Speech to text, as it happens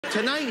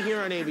Tonight here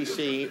on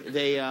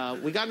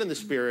ABC, we got in the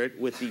spirit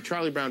with the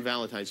Charlie Brown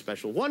Valentine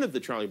special. One of the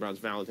Charlie Brown's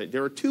Valentine.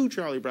 There are two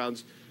Charlie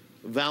Brown's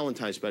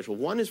Valentine special.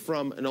 One is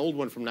from an old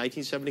one from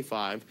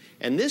 1975,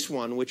 and this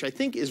one, which I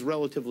think is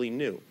relatively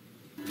new.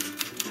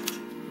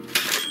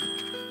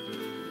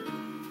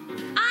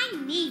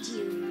 I need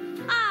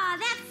you. Aw,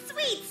 that's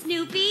sweet,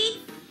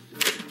 Snoopy.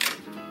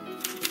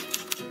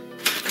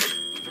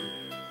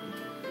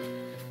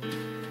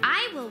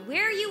 I will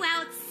wear you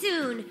out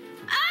soon.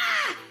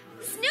 Ah!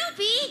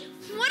 Snoopy,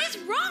 what is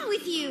wrong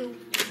with you?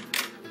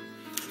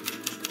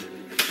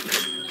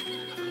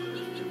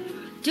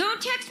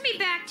 Don't text me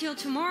back till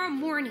tomorrow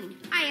morning.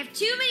 I have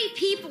too many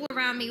people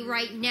around me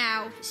right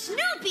now.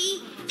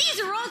 Snoopy, these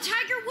are all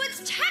Tiger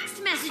Woods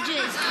text messages.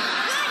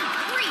 Good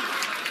grief.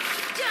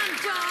 Dumb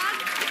dog.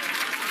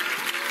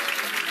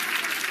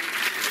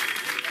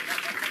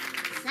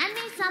 Send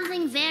me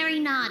something very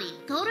naughty.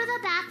 Go to the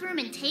bathroom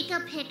and take a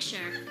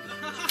picture.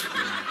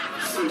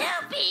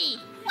 Snoopy!